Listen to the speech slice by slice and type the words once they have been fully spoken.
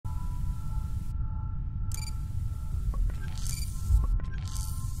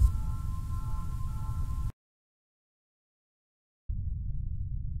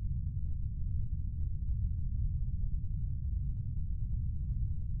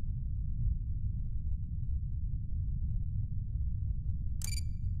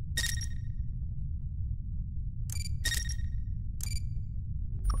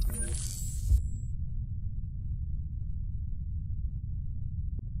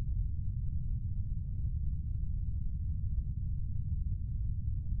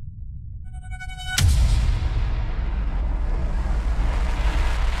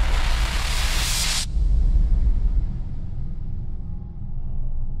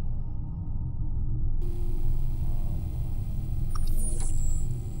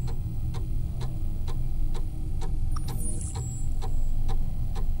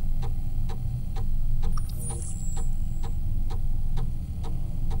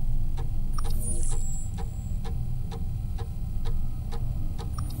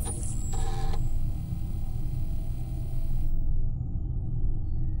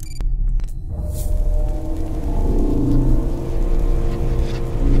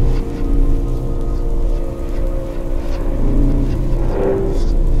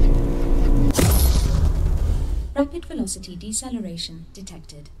velocity deceleration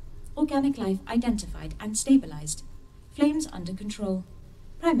detected. Organic life identified and stabilized. Flames under control.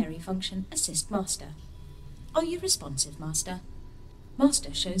 Primary function assist Master. Are you responsive, Master?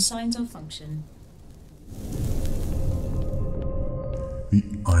 Master shows signs of function. The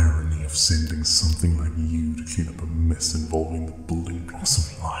irony of sending something like you to clean up a mess involving the building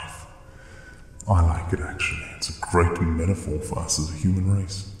blocks of life. I like it actually. It's a great metaphor for us as a human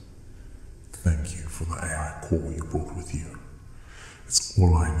race. Thank you for the AI core you brought with you. It's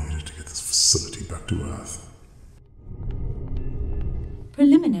all I needed to get this facility back to Earth.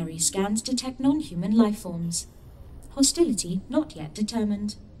 Preliminary scans detect non-human life forms. Hostility not yet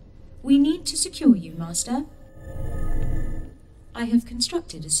determined. We need to secure you, Master. I have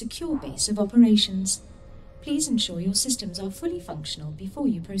constructed a secure base of operations. Please ensure your systems are fully functional before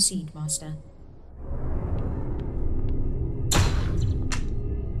you proceed, Master.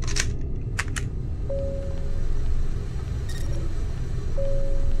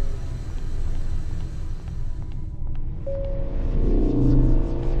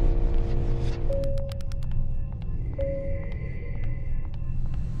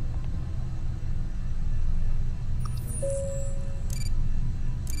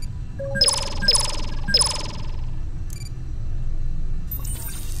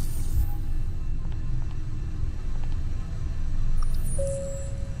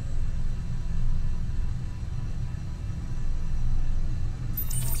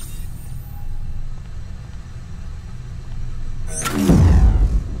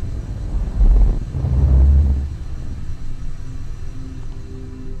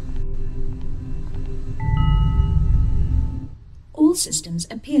 All systems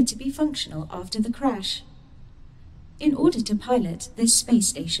appear to be functional after the crash. In order to pilot this space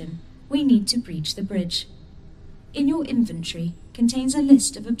station, we need to breach the bridge. In your inventory contains a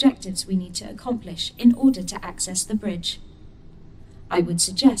list of objectives we need to accomplish in order to access the bridge. I would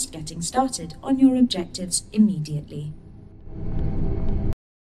suggest getting started on your objectives immediately.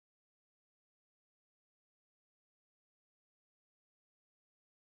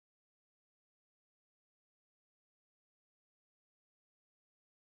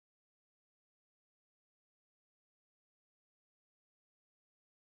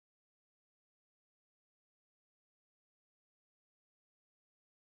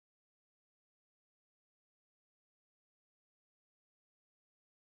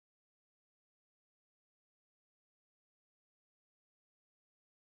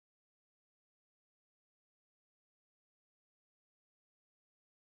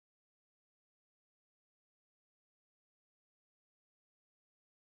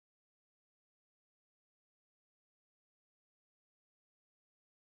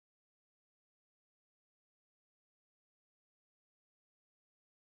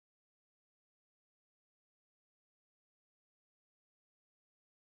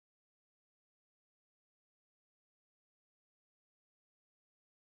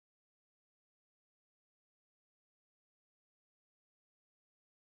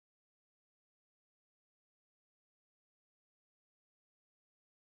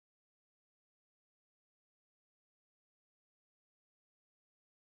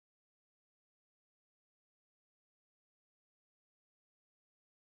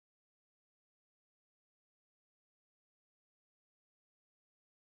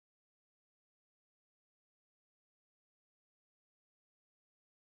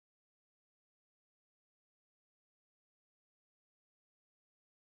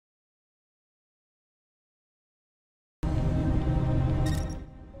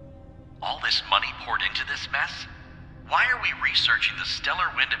 All this money poured into this mess? Why are we researching the stellar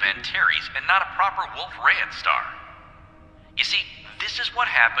wind of Antares and not a proper Wolf-Rayet star? You see, this is what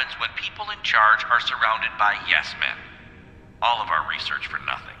happens when people in charge are surrounded by yes-men. All of our research for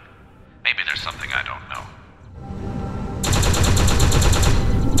nothing. Maybe there's something I don't know.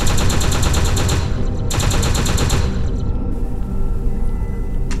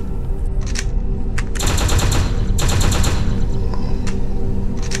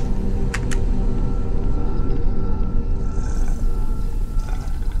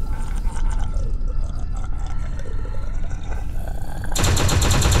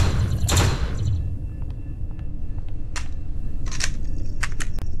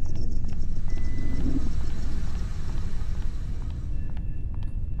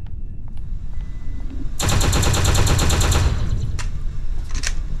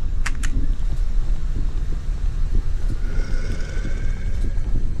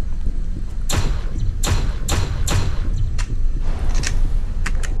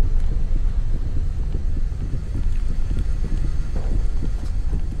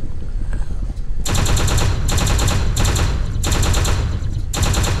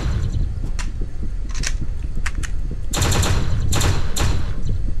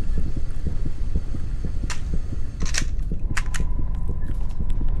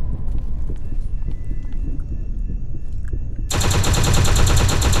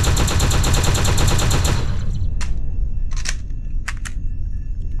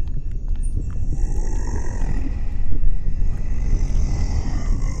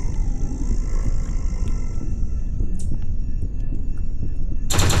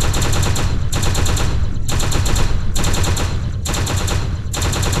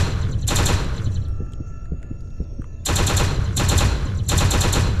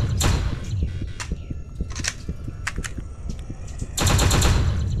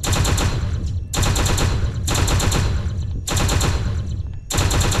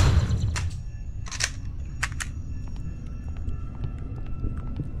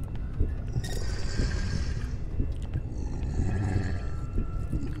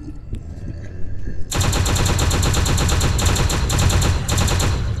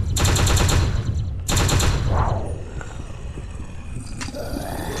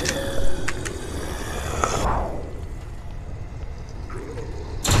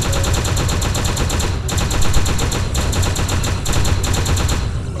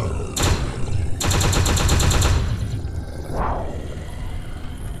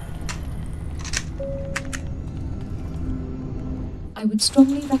 would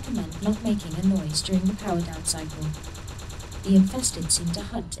strongly recommend not making a noise during the power down cycle. The infested seem to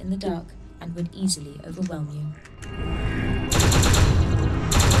hunt in the dark and would easily overwhelm you.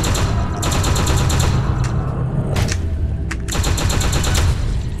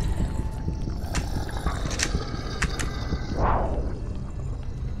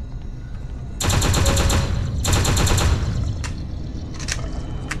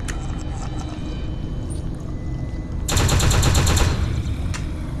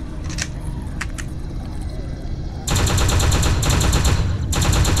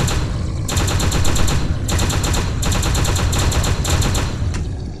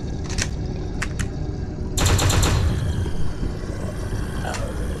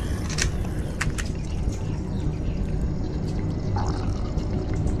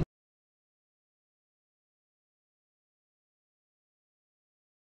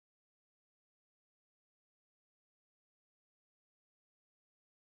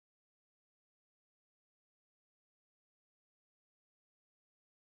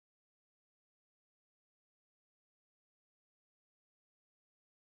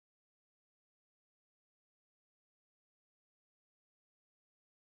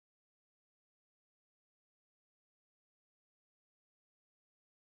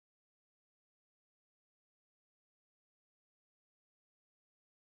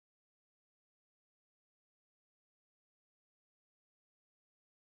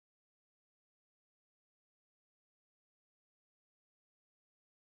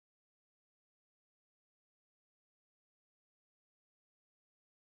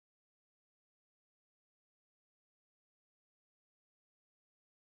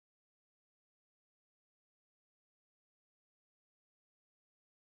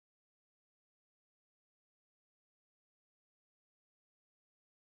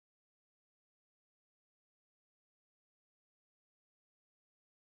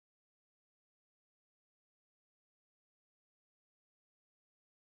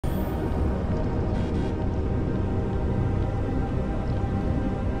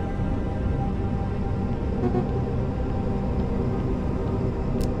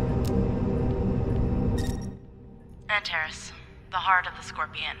 Antares, the heart of the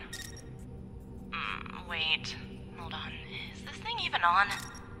scorpion. Wait, hold on. Is this thing even on?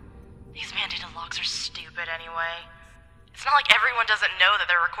 These mandated logs are stupid anyway. It's not like everyone doesn't know that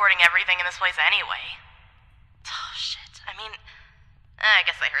they're recording everything in this place anyway. Oh, shit. I mean, I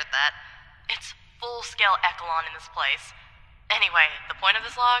guess I heard that. It's full-scale Echelon in this place. Anyway, the point of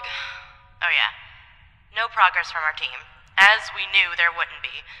this log? Oh yeah. No progress from our team. As we knew there wouldn't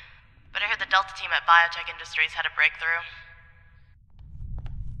be. But I heard the Delta team at Biotech Industries had a breakthrough.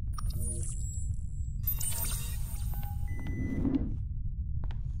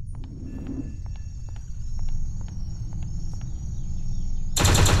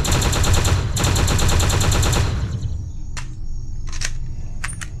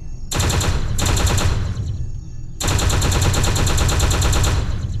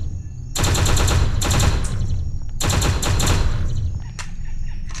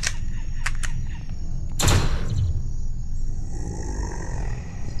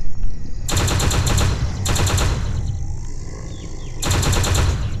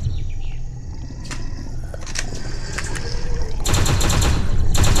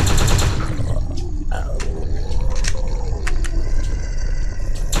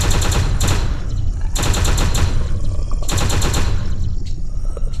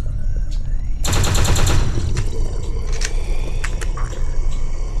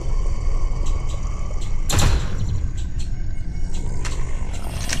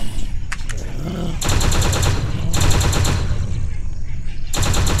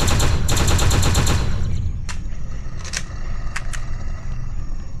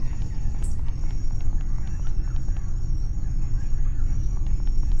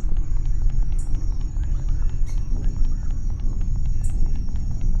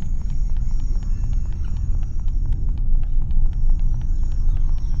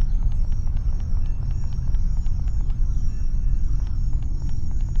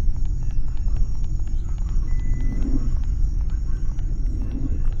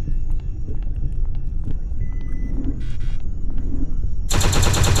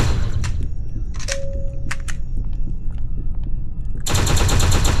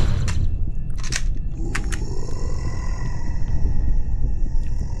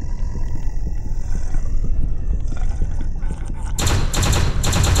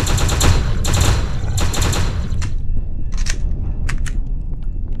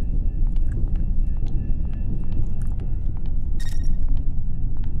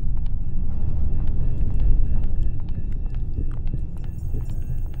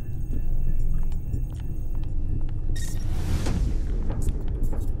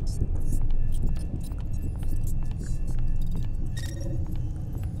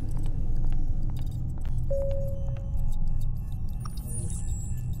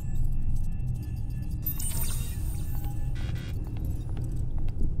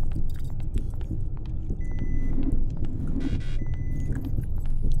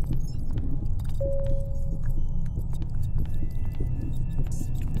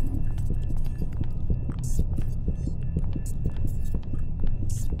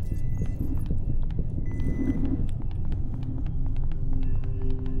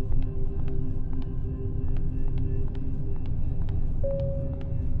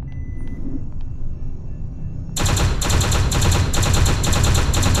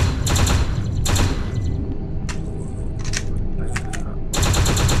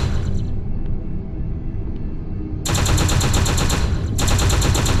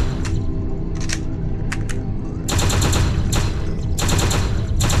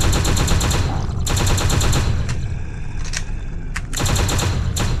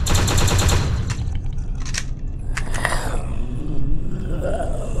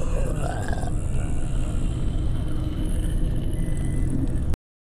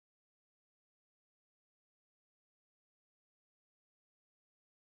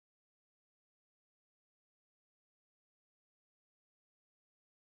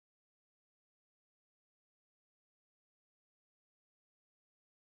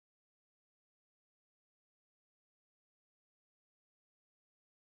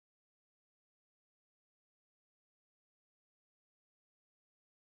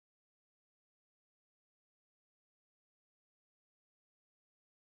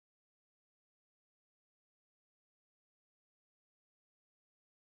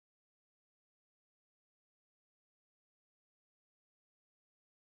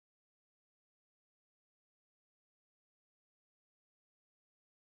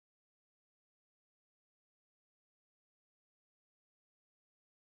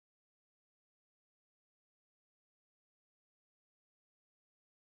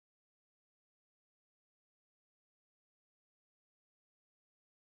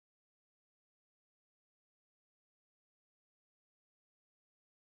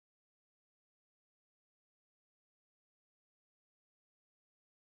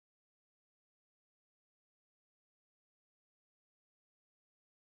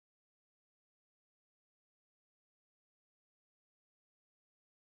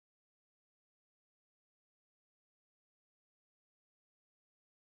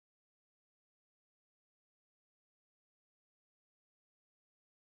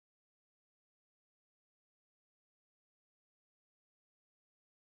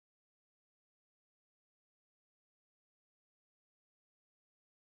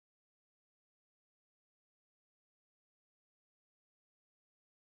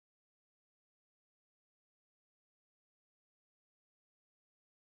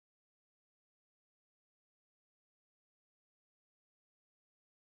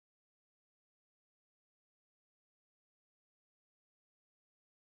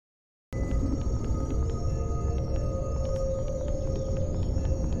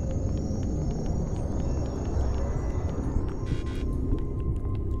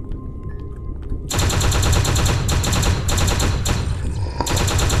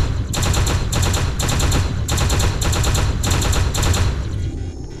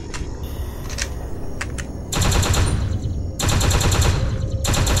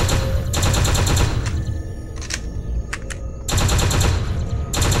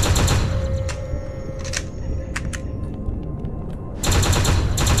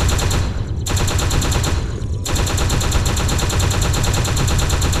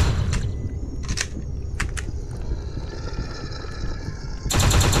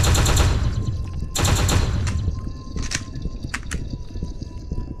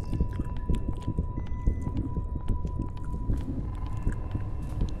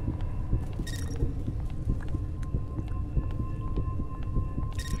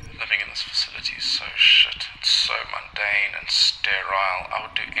 so mundane and sterile. I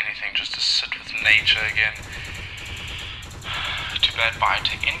would do anything just to sit with nature again. Too bad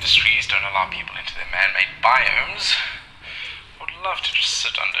biotech industries don't allow people into their man-made biomes. I would love to just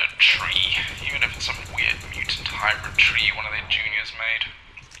sit under a tree, even if it's some weird mutant hybrid tree one of their juniors made.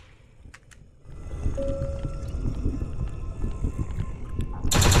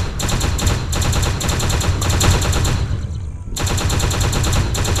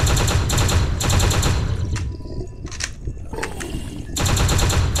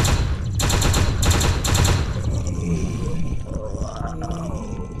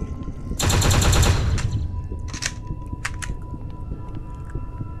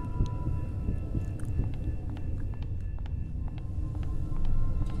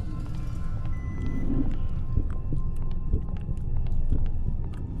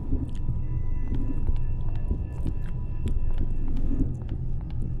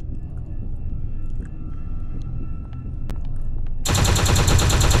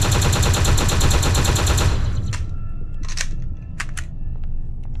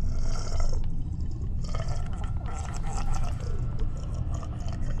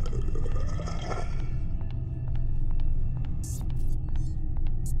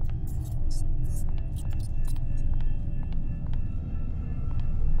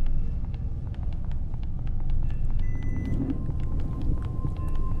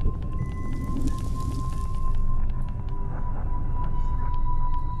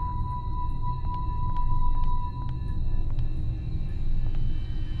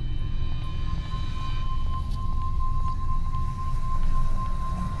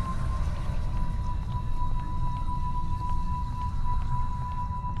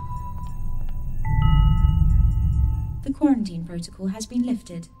 The quarantine protocol has been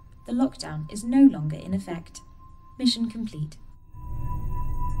lifted. The lockdown is no longer in effect. Mission complete.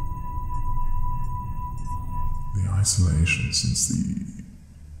 The isolation since the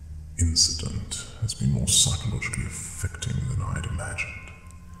incident has been more psychologically affecting than I'd imagined.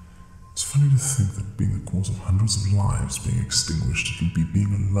 It's funny to think that being the cause of hundreds of lives being extinguished, it would be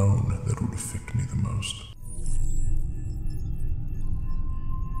being alone that would affect me the most.